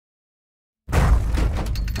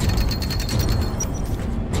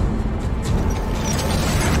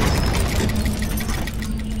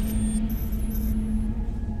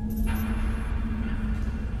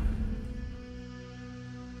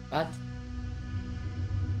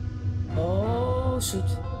shit.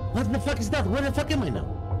 What the fuck is that? Where the fuck am I now?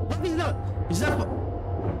 What is that? Is that...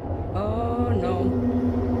 Oh no.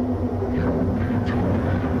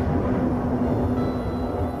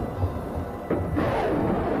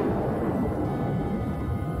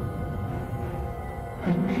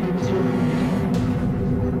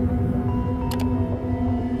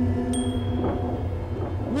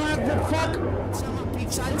 What the fuck? Someone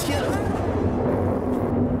peeks out here.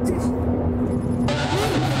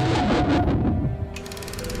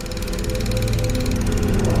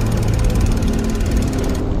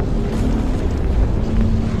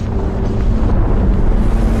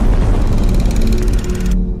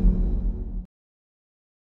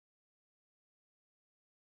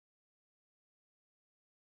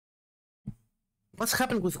 What's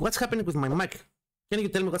happening with my mic? Can you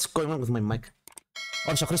tell me what's going on with my mic?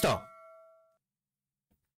 Also, Christo.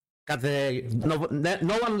 No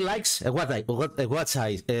one likes a white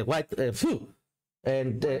size,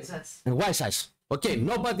 and white size. Okay,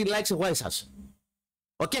 nobody likes a white size.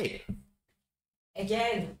 Okay.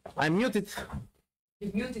 Again. I'm muted.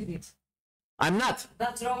 You muted it. I'm not.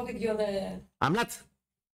 That's wrong with your... I'm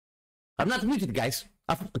not muted, guys.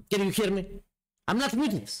 Can you hear me? I'm not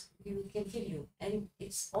muted. Yes, we can hear you. And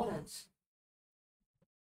it's orange.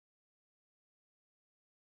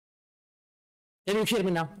 Can you hear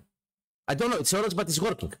me now? I don't know, it's orange, but it's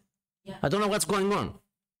working. Yeah. I don't know what's going on.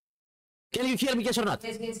 Can you hear me, yes or not?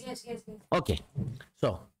 Yes. Okay,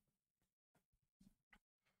 so.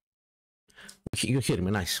 You hear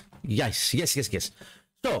me, nice. Yes.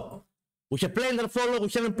 So, we have played Unfollow, we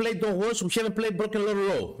haven't played Don't Watch, we haven't played Broken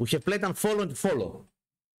Law. We have played Unfollow and Follow.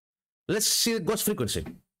 Let's see the ghost frequency.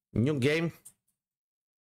 New game.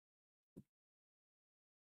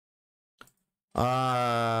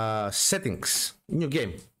 Settings. New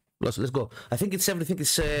game. Let's go. I think it's everything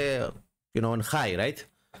is on high, right?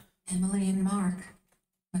 Emily and Mark,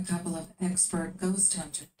 a couple of expert ghost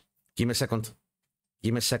hunters. Give me a second.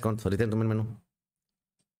 Return to main menu.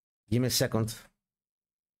 Give me a second.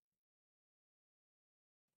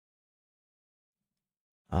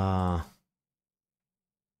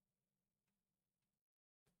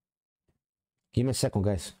 Give me a second,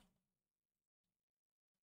 guys.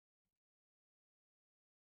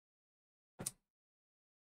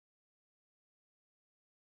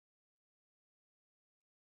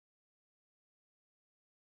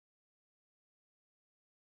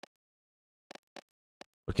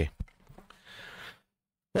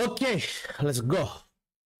 Okay, let's go.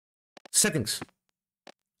 Settings.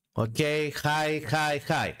 Okay,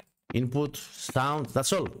 high. Input, sound,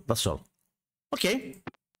 that's all. Okay.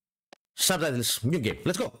 Subtitles, new game.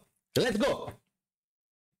 Let's go.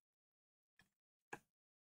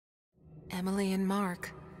 Emily and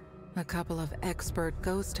Mark, a couple of expert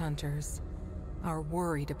ghost hunters, are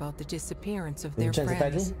worried about the disappearance of their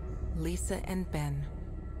friends, Lisa and Ben,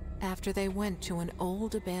 after they went to an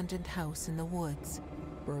old abandoned house in the woods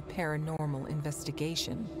for a paranormal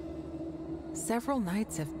investigation. Several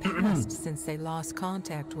nights have passed since they lost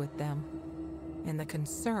contact with them, and the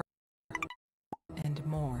concern and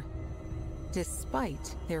more.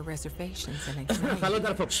 Despite their reservations and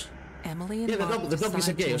anxiety, Emily and Mark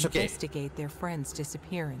decide to investigate their friend's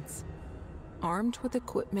disappearance. Armed with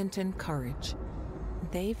equipment and courage,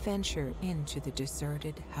 they venture into the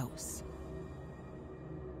deserted house.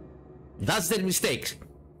 That's their mistake.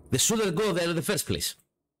 They shouldn't go there in the first place.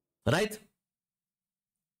 Right?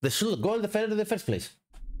 They should go in the first place.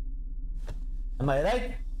 Am I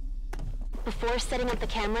right? Before setting up the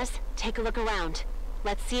cameras, take a look around.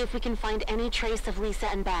 Let's see if we can find any trace of Lisa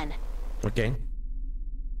and Ben. Okay.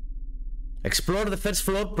 Explore the first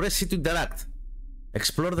floor, press C to interact.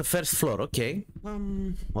 Explore the first floor, okay.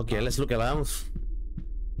 Okay, let's look around.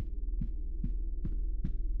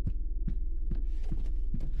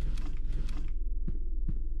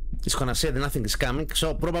 It's gonna say that nothing is coming,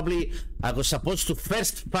 so probably I was supposed to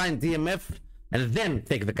first find EMF and then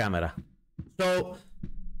take the camera. So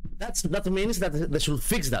that means that they should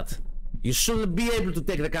fix that. You shouldn't be able to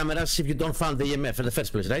take the cameras if you don't find the EMF in the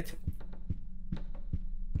first place, right?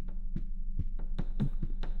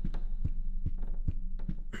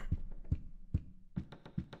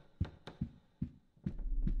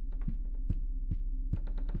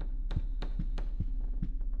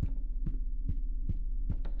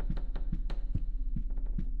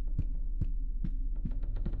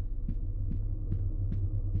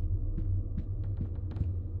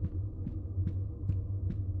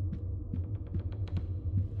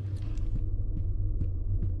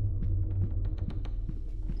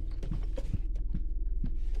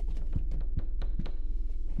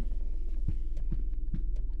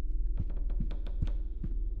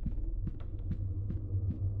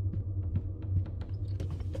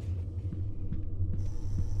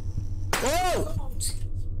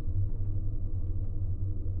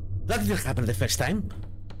 That didn't happen the first time.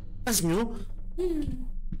 That's new.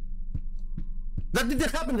 That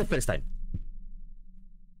didn't happen the first time.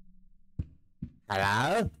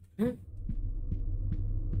 Hello?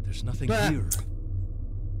 There's nothing here.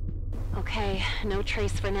 Okay, no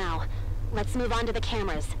trace for now. Let's move on to the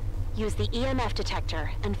cameras. Use the EMF detector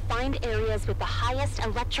and find areas with the highest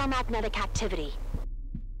electromagnetic activity.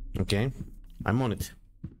 Okay, I'm on it.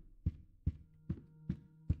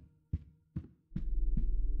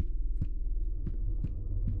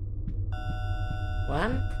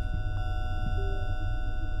 One.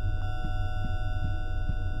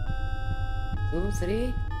 Two,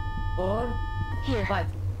 three, 4, Here. 5.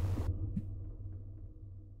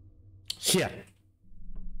 Here.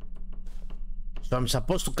 So I'm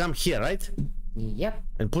supposed to come here, right? Yep.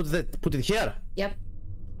 And put it here? Yep.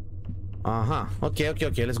 Uh-huh. Okay,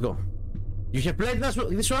 let's go. You have played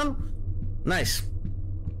this one? Nice.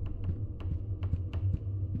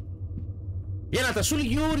 Yeah, Natasuli,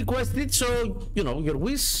 you requested it, so, you know, your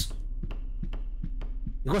wish.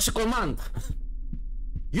 It was a command.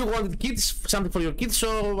 You wanted kids, something for your kids,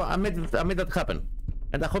 so I made that happen.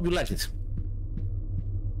 And I hope you like it.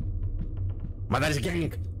 But that is a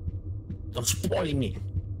game. Don't spoil me.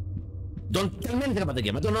 Don't tell me anything about the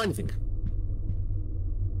game. I don't know anything.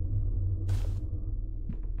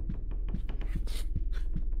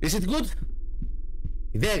 Is it good?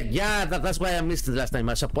 There, yeah, that's why I missed it last time.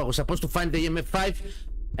 I was supposed to find the EMF 5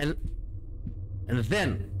 and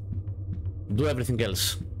then do everything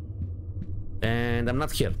else. And I'm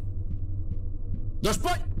not here. Don't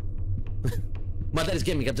spoil! But that is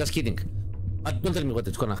gaming, I'm just kidding. But don't tell me what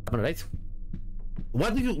is gonna happen, right? Why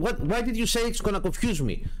did you say it's gonna confuse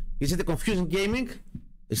me? Is it a confusing gaming?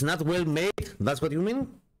 It's not well made? That's what you mean?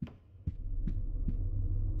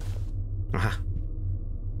 Aha.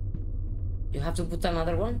 You have to put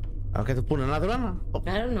another one? Okay, to put another one? Oh.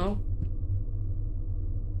 I don't know.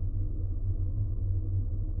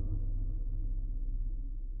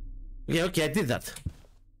 Yeah, okay, I did that.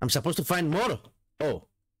 I'm supposed to find more. Oh.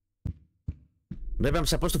 Maybe I'm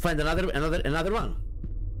supposed to find another one.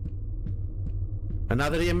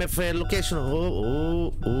 Another EMF location.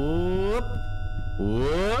 Oh.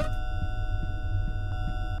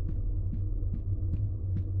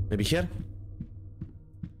 Maybe here?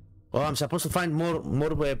 Oh, I'm supposed to find more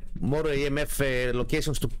EMF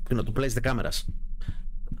locations to place the cameras.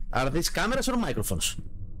 Are these cameras or microphones?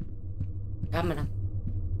 Camera.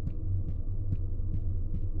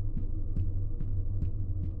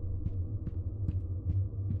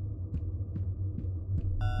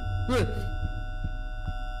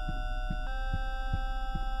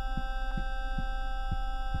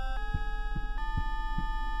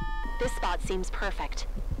 This spot seems perfect.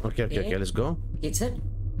 Okay, let's go. Kitchen?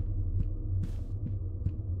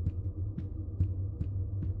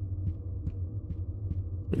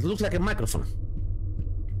 It looks like a microphone.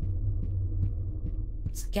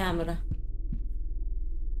 It's a camera.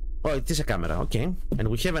 Oh, it is a camera, okay. And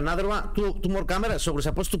we have another one, two more cameras, so we're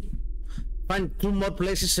supposed to find 2 more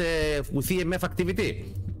places with EMF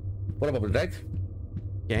activity. Probably, right?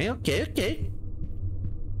 Okay.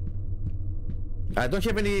 I don't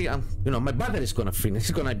have any, my battery is gonna finish,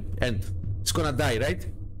 it's gonna end. It's gonna die, right?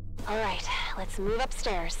 All right, let's move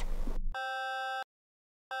upstairs.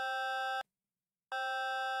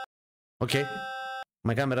 Okay.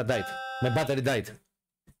 My camera died. My battery died.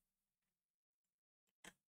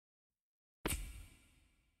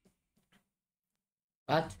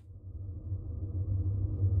 What?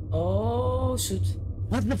 Oh, shoot.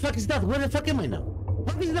 What the fuck is that? Where the fuck am I now?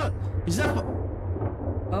 What is that? Is that...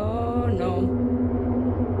 Oh, no.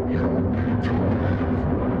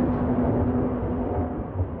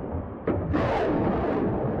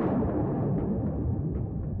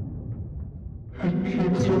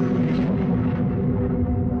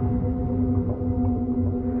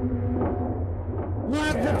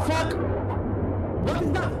 What the fuck? What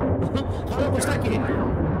is that? Hello, Kostaki.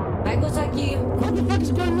 Hi, Kostaki. What the fuck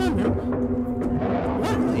is going on, man?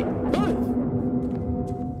 What is it?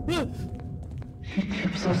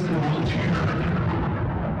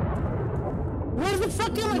 Where the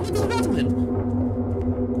fuck am I? What is that, man?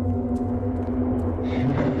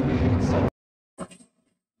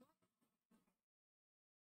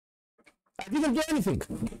 I didn't do anything.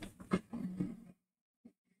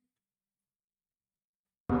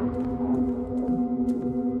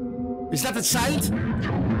 Is that a child?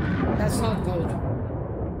 That's not good.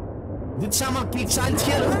 Did someone kill child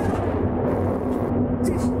here?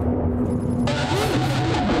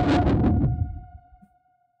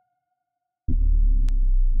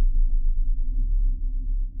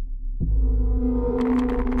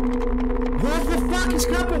 What the fuck is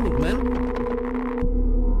happening, man?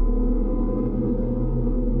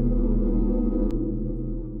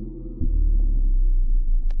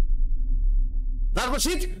 That was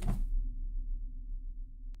it?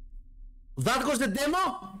 That was the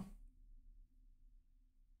demo?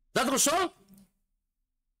 That was all?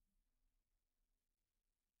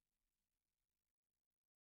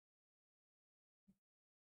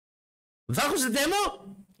 That was the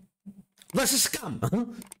demo? That's a scam.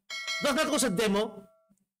 That was a demo.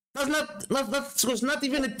 That was not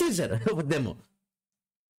even a teaser of a demo.